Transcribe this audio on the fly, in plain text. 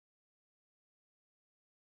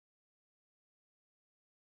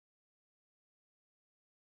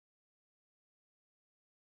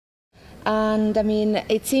And I mean,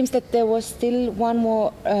 it seems that there was still one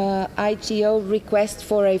more IGO request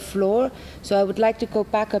for a floor. So I would like to go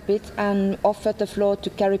back a bit and offer the floor to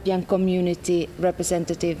Caribbean community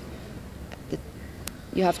representative.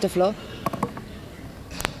 You have the floor.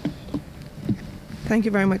 Thank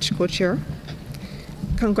you very much, Co-Chair.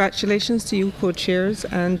 Congratulations to you, Co-Chairs,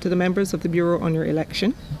 and to the members of the Bureau on your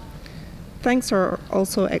election. Thanks are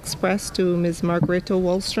also expressed to Ms. Margareta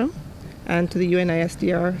Wallström and to the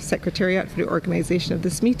UNISDR Secretariat for the organization of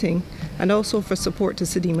this meeting, and also for support to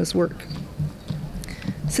SEDIMA's work.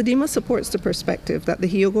 SEDIMA supports the perspective that the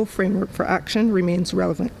HIOGO framework for action remains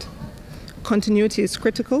relevant. Continuity is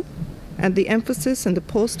critical, and the emphasis in the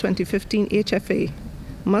post-2015 HFA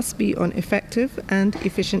must be on effective and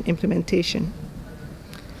efficient implementation.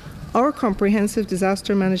 Our Comprehensive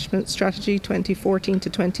Disaster Management Strategy 2014 to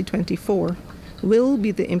 2024 will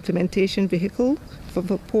be the implementation vehicle for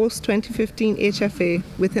the post-2015 HFA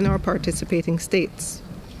within our participating states.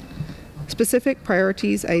 Specific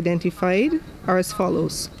priorities identified are as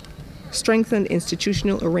follows: strengthened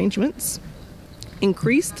institutional arrangements,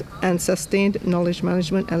 increased and sustained knowledge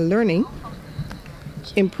management and learning,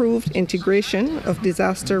 improved integration of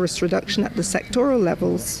disaster risk reduction at the sectoral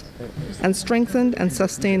levels, and strengthened and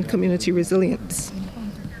sustained community resilience.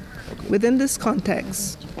 Within this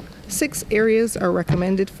context, 6 areas are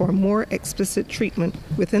recommended for more explicit treatment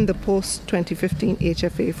within the post-2015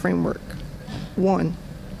 HFA framework. 1.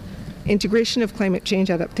 Integration of climate change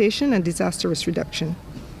adaptation and disaster risk reduction.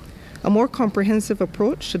 A more comprehensive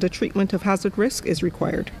approach to the treatment of hazard risk is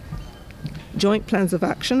required. Joint plans of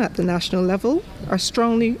action at the national level are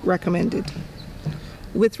strongly recommended.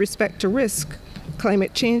 With respect to risk,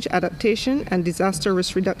 climate change adaptation and disaster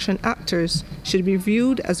risk reduction actors should be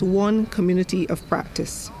viewed as one community of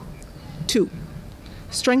practice. 2.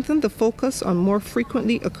 Strengthen the focus on more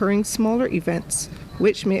frequently occurring smaller events,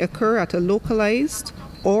 which may occur at a localized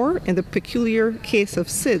or, in the peculiar case of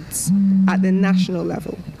SIDS, at the national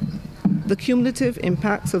level. The cumulative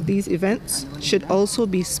impacts of these events should also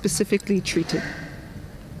be specifically treated.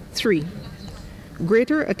 3.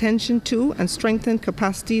 Greater attention to and strengthened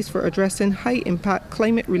capacities for addressing high-impact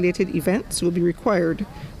climate-related events will be required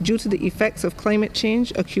due to the effects of climate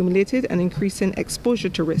change accumulated and increasing exposure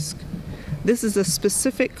to risk. This is a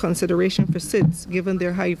specific consideration for SIDS given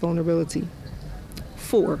their high vulnerability.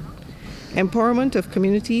 4. Empowerment of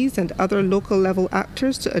communities and other local level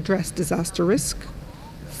actors to address disaster risk.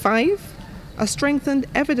 5. A strengthened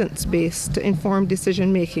evidence base to inform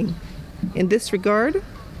decision making. In this regard,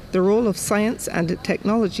 the role of science and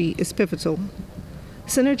technology is pivotal.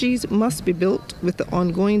 Synergies must be built with the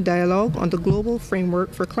ongoing dialogue on the global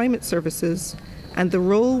framework for climate services and the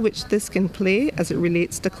role which this can play as it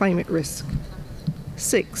relates to climate risk.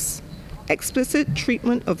 6. Explicit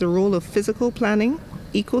treatment of the role of physical planning,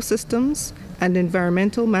 ecosystems, and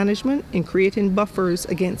environmental management in creating buffers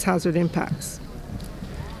against hazard impacts.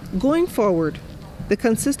 Going forward, the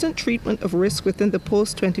consistent treatment of risk within the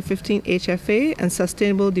post-2015 HFA and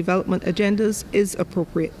sustainable development agendas is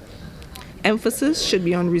appropriate. Emphasis should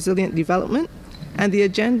be on resilient development, and the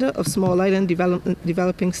agenda of small island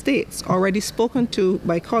developing states, already spoken to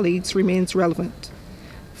by colleagues, remains relevant.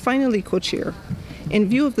 Finally, Co-Chair, in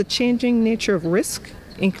view of the changing nature of risk,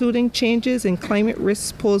 including changes in climate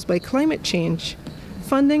risks posed by climate change,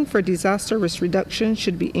 funding for disaster risk reduction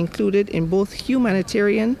should be included in both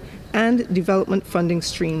humanitarian and development funding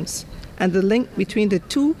streams, and the link between the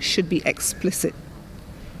two should be explicit.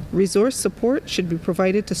 Resource support should be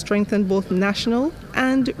provided to strengthen both national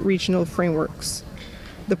and regional frameworks.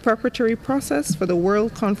 The preparatory process for the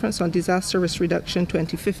World Conference on Disaster Risk Reduction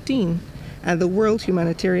 2015 and the World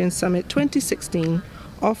Humanitarian Summit 2016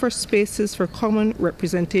 offer spaces for common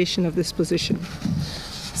representation of this position.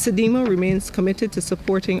 SEDIMA remains committed to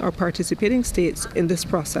supporting our participating states in this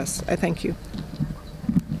process. I thank you.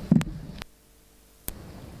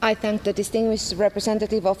 I thank the distinguished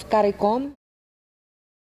representative of CARICOM.